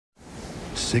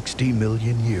60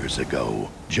 million years ago,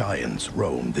 giants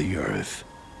roamed the earth.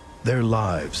 Their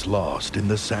lives lost in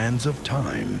the sands of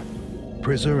time,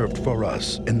 preserved for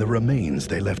us in the remains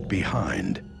they left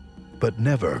behind, but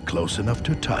never close enough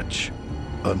to touch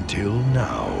until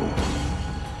now.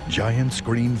 Giant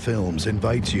Screen Films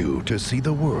invites you to see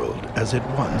the world as it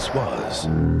once was.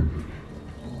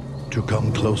 To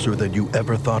come closer than you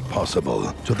ever thought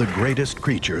possible to the greatest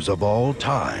creatures of all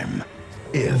time,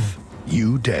 if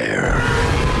you dare.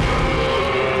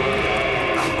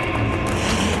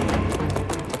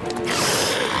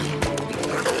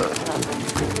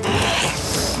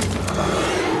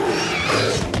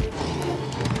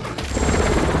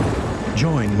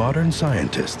 Join modern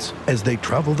scientists as they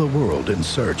travel the world in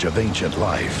search of ancient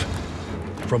life.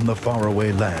 From the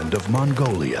faraway land of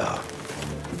Mongolia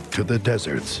to the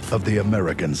deserts of the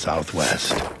American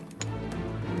Southwest.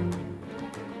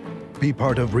 Be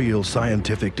part of real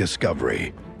scientific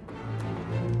discovery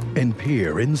and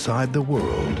peer inside the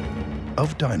world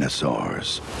of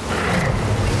dinosaurs.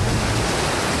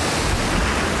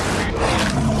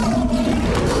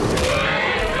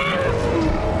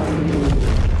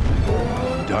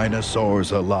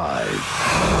 Dinosaurs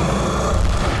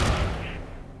Alive.